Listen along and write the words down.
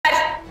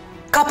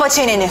Kapa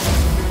çeneni.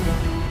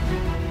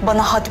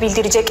 Bana had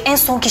bildirecek en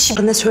son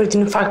kişi... Ne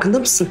söylediğinin farkında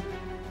mısın?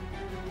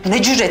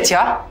 Ne cüret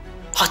ya?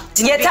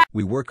 Haddin yeter.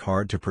 We work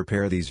hard to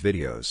prepare these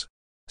videos.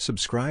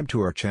 Subscribe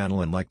to our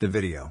channel and like the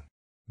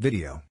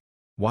video.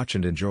 Watch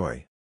and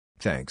enjoy.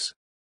 Thanks.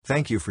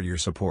 Thank you for your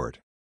support.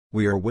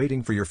 We are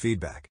waiting for your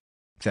feedback.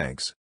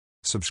 Thanks.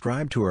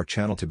 Subscribe to our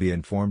channel to be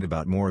informed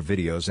about more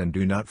videos and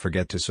do not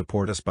forget to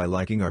support us by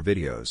liking our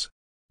videos.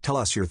 Tell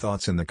us your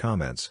thoughts in the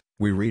comments.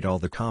 We read all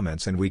the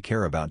comments and we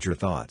care about your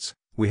thoughts.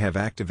 We have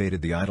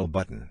activated the idle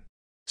button.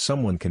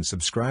 Someone can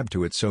subscribe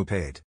to it so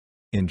paid.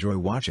 Enjoy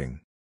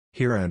watching.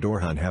 Hira and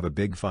Orhan have a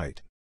big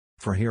fight.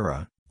 For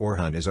Hira,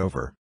 Orhan is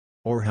over.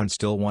 Orhan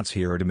still wants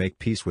Hira to make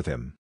peace with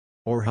him.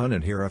 Orhan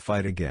and Hira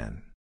fight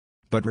again.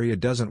 But Rhea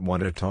doesn't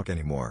want to talk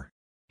anymore.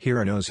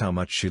 Hira knows how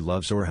much she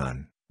loves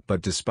Orhan,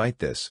 but despite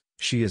this,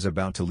 she is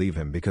about to leave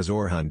him because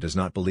Orhan does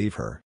not believe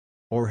her.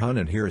 Orhan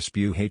and Hira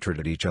spew hatred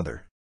at each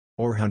other.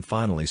 Orhan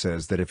finally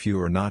says that if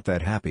you are not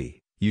that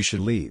happy, you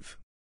should leave.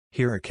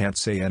 Hira can't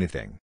say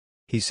anything.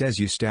 He says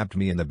you stabbed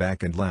me in the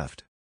back and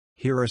left.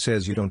 Hira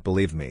says you don't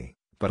believe me,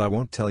 but I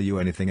won't tell you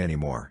anything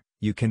anymore,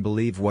 you can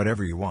believe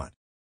whatever you want.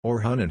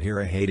 Orhan and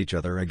Hira hate each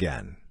other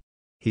again.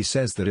 He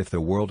says that if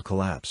the world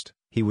collapsed,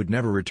 he would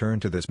never return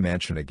to this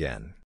mansion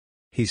again.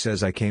 He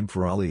says I came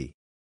for Ali.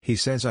 He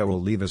says I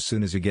will leave as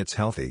soon as he gets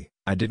healthy,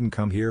 I didn't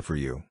come here for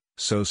you,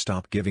 so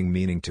stop giving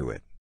meaning to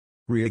it.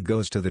 Rhea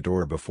goes to the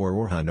door before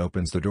Orhan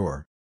opens the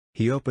door.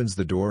 He opens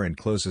the door and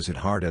closes it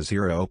hard as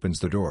Hira opens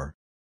the door.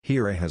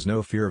 Hira has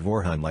no fear of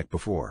Orhan like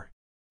before.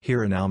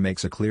 Hira now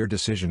makes a clear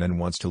decision and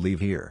wants to leave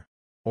here.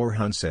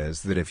 Orhan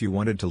says that if you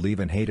wanted to leave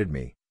and hated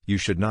me, you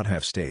should not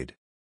have stayed.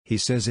 He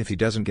says if he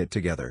doesn't get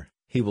together,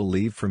 he will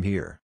leave from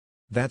here.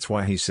 That's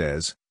why he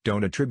says,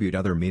 don't attribute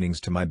other meanings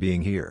to my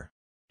being here.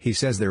 He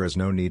says there is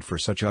no need for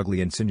such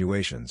ugly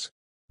insinuations.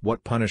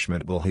 What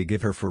punishment will he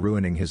give her for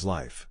ruining his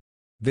life?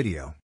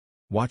 Video.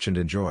 Watch and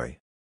enjoy.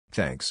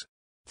 Thanks.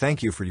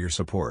 Thank you for your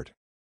support.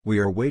 We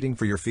are waiting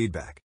for your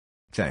feedback.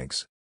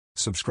 Thanks.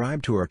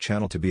 Subscribe to our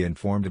channel to be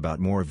informed about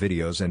more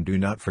videos and do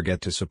not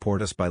forget to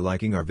support us by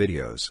liking our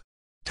videos.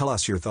 Tell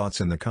us your thoughts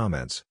in the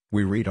comments,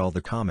 we read all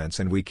the comments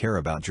and we care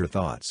about your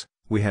thoughts.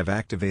 We have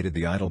activated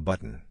the idle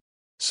button.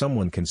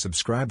 Someone can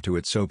subscribe to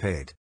it so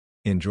paid.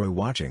 Enjoy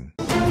watching.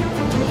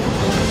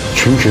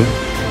 Çünkü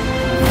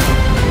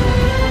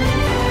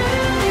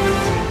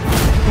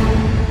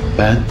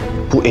ben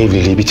bu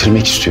evliliği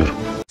bitirmek istiyorum.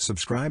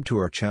 Subscribe to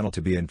our channel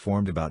to be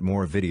informed about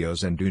more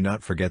videos and do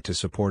not forget to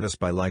support us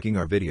by liking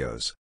our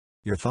videos.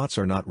 Your thoughts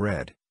are not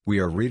read, we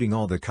are reading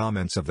all the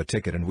comments of the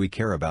ticket and we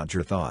care about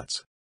your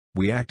thoughts.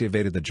 We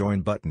activated the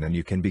join button and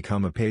you can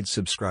become a paid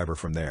subscriber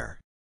from there.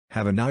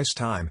 Have a nice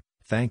time,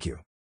 thank you.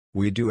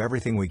 We do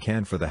everything we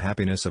can for the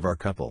happiness of our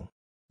couple.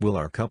 Will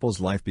our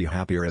couple's life be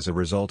happier as a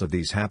result of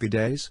these happy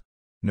days?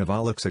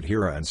 Neva looks at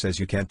Hira and says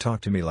you can't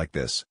talk to me like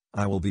this,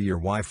 I will be your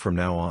wife from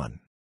now on.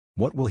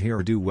 What will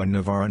Hira do when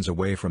Neva runs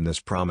away from this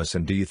promise,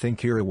 and do you think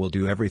Hira will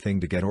do everything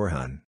to get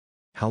Orhan?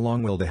 How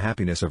long will the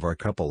happiness of our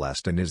couple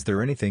last, and is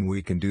there anything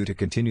we can do to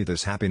continue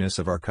this happiness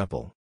of our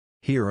couple?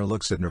 Hira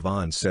looks at Neva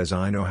and says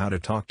I know how to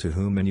talk to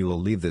whom and you will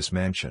leave this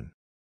mansion.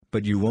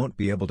 But you won't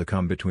be able to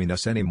come between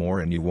us anymore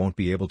and you won't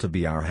be able to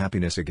be our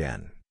happiness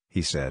again,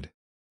 he said.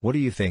 What do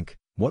you think,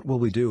 what will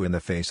we do in the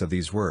face of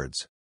these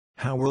words?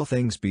 How will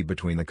things be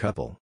between the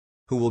couple?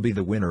 Who will be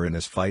the winner in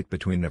this fight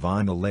between Neva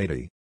and the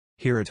lady?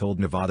 Hira told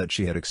Neva that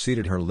she had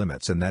exceeded her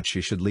limits and that she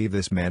should leave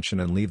this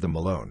mansion and leave them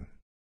alone.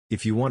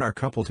 If you want our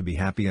couple to be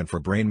happy and for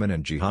Brainman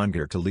and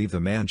Jihangir to leave the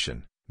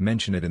mansion,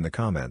 mention it in the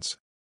comments.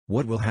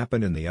 What will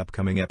happen in the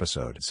upcoming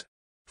episodes?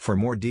 For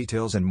more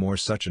details and more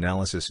such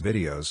analysis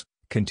videos,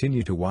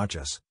 continue to watch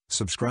us,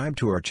 subscribe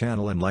to our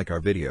channel and like our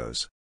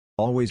videos.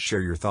 Always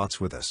share your thoughts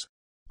with us.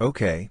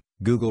 Okay,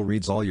 Google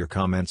reads all your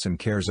comments and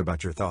cares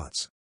about your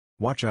thoughts.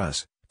 Watch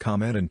us,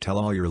 comment and tell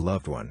all your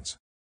loved ones.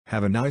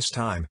 Have a nice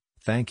time,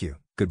 thank you,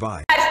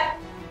 goodbye.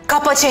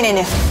 Kapa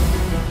çeneni.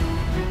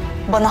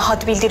 Bana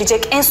had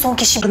bildirecek en son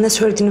kişi... Ne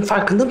söylediğinin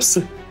farkında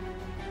mısın?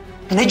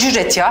 Ne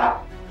cüret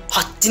ya?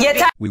 Haddin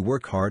yeter. We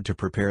work hard to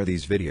prepare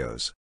these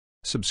videos.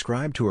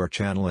 Subscribe to our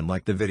channel and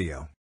like the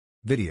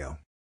video.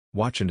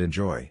 Watch and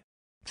enjoy.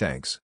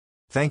 Thanks.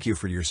 Thank you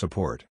for your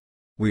support.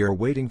 We are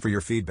waiting for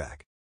your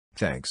feedback.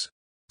 Thanks.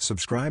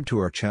 Subscribe to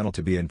our channel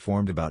to be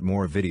informed about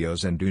more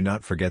videos and do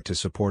not forget to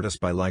support us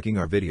by liking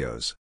our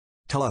videos.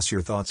 Tell us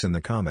your thoughts in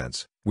the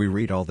comments, we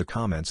read all the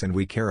comments and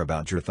we care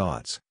about your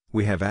thoughts.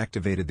 We have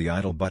activated the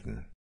idle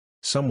button.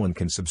 Someone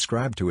can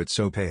subscribe to it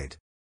so paid.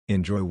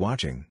 Enjoy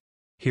watching.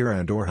 Hira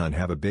and Orhan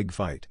have a big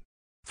fight.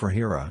 For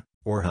Hira,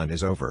 Orhan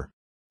is over.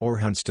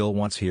 Orhan still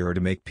wants Hira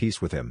to make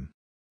peace with him.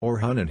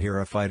 Orhan and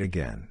Hira fight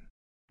again.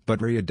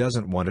 But Rhea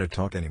doesn't want to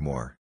talk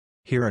anymore.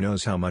 Hira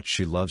knows how much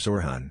she loves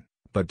Orhan,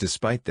 but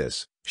despite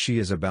this, she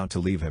is about to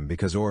leave him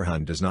because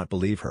Orhan does not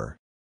believe her.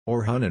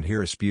 Orhan and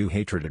Hira spew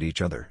hatred at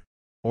each other.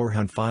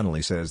 Orhan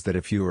finally says that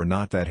if you are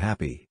not that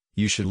happy,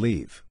 you should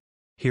leave.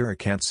 Hira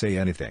can't say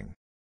anything.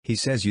 He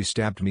says you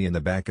stabbed me in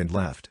the back and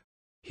left.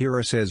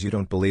 Hira says you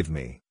don't believe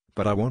me,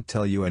 but I won't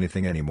tell you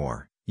anything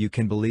anymore, you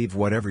can believe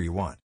whatever you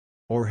want.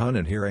 Orhan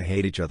and Hira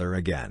hate each other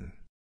again.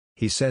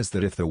 He says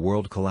that if the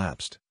world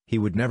collapsed, he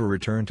would never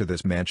return to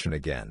this mansion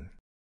again.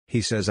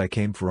 He says I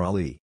came for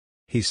Ali.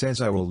 He says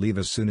I will leave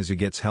as soon as he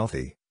gets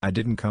healthy. I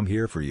didn't come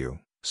here for you,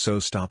 so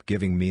stop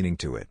giving meaning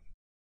to it.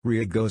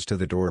 Rhea goes to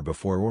the door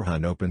before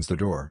Orhan opens the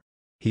door.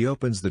 He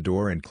opens the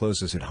door and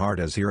closes it hard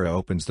as Hira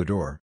opens the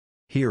door.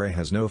 Hira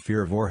has no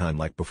fear of Orhan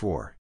like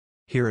before.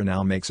 Hira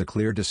now makes a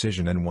clear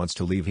decision and wants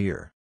to leave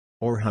here.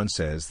 Orhan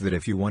says that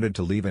if you wanted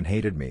to leave and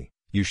hated me,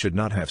 you should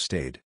not have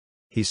stayed.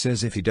 He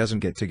says if he doesn't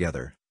get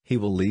together, he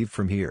will leave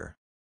from here.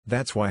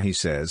 That's why he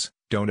says,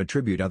 don't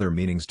attribute other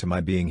meanings to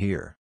my being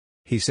here.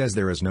 He says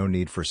there is no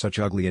need for such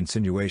ugly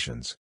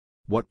insinuations.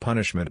 What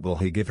punishment will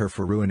he give her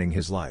for ruining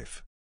his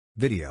life?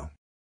 Video.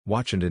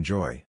 Watch and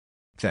enjoy.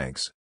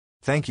 Thanks.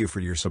 Thank you for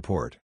your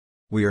support.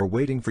 We are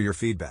waiting for your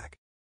feedback.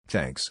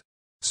 Thanks.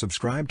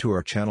 Subscribe to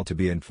our channel to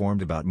be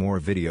informed about more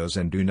videos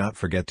and do not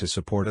forget to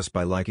support us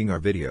by liking our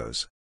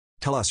videos.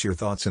 Tell us your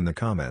thoughts in the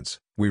comments.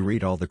 We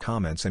read all the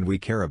comments and we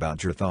care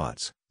about your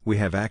thoughts. We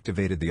have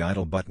activated the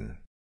idle button.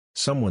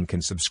 Someone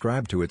can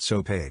subscribe to it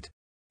so paid.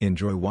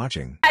 Enjoy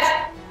watching.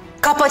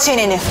 Kapa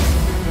çeneni.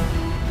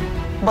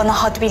 Bana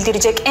had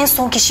bildirecek en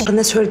son kişi...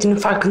 Ne söylediğinin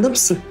farkında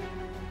mısın?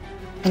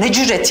 Ne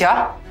cüret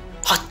ya?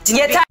 Haddini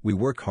Yeter. We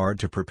work hard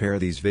to prepare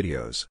these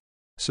videos.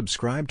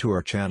 Subscribe to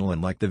our channel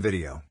and like the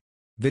video.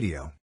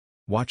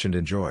 Watch and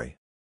enjoy.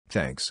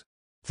 Thanks.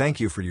 Thank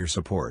you for your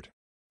support.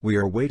 We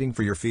are waiting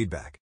for your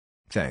feedback.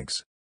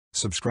 Thanks.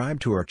 Subscribe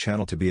to our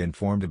channel to be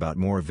informed about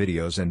more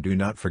videos and do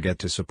not forget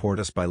to support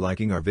us by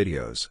liking our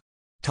videos.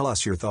 Tell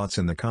us your thoughts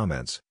in the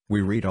comments.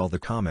 We read all the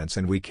comments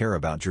and we care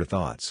about your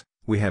thoughts.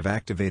 We have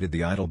activated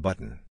the idle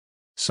button.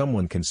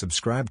 Someone can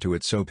subscribe to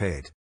it so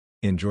paid.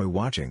 Enjoy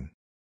watching.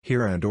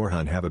 Hira and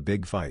Orhan have a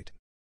big fight.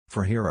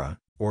 For Hira,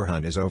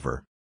 Orhan is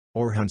over.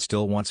 Orhan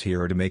still wants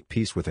Hira to make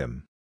peace with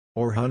him.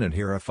 Orhan and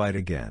Hira fight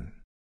again.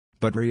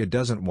 But Rhea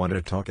doesn't want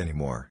to talk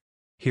anymore.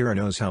 Hira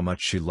knows how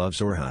much she loves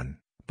Orhan,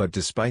 but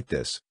despite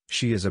this,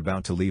 she is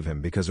about to leave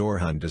him because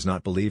Orhan does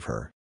not believe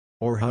her.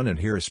 Orhan and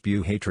Hira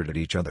spew hatred at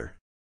each other.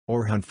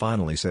 Orhan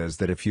finally says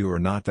that if you are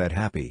not that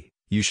happy,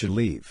 you should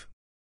leave.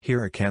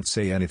 Hira can't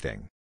say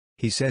anything.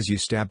 He says you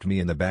stabbed me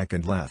in the back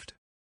and left.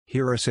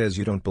 Hira says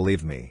you don't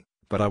believe me,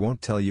 but I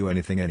won't tell you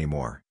anything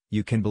anymore.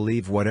 You can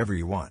believe whatever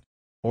you want.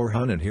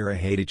 Orhan and Hira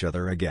hate each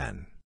other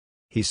again.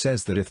 He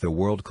says that if the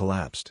world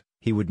collapsed,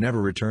 he would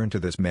never return to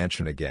this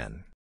mansion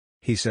again.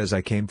 He says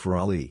I came for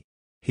Ali.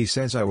 He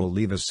says I will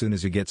leave as soon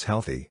as he gets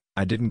healthy.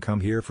 I didn't come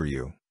here for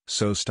you,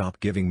 so stop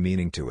giving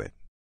meaning to it.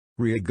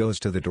 Rhea goes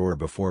to the door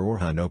before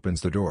Orhan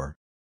opens the door.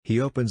 He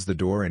opens the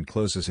door and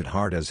closes it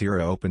hard as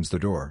Hira opens the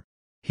door.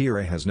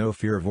 Hira has no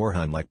fear of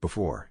Orhan like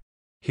before.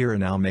 Hira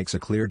now makes a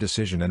clear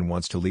decision and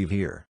wants to leave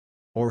here.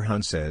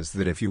 Orhan says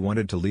that if you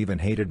wanted to leave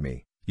and hated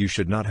me, you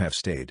should not have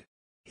stayed.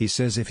 He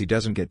says if he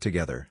doesn't get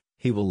together,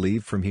 he will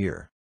leave from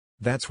here.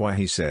 That's why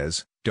he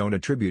says, don't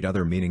attribute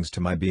other meanings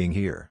to my being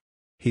here.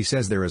 He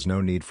says there is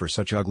no need for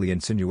such ugly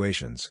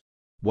insinuations.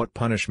 What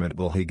punishment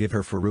will he give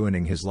her for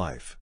ruining his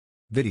life?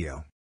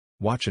 Video.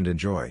 Watch and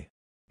enjoy.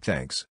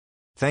 Thanks.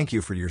 Thank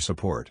you for your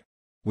support.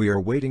 We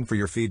are waiting for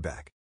your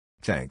feedback.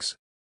 Thanks.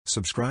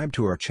 Subscribe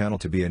to our channel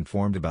to be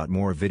informed about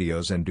more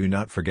videos and do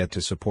not forget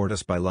to support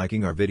us by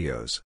liking our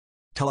videos.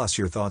 Tell us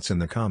your thoughts in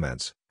the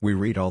comments. We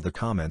read all the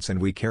comments and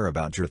we care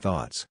about your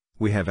thoughts.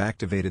 We have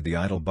activated the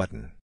idle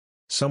button.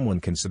 Someone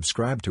can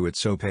subscribe to it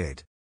so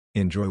paid.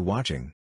 Enjoy watching.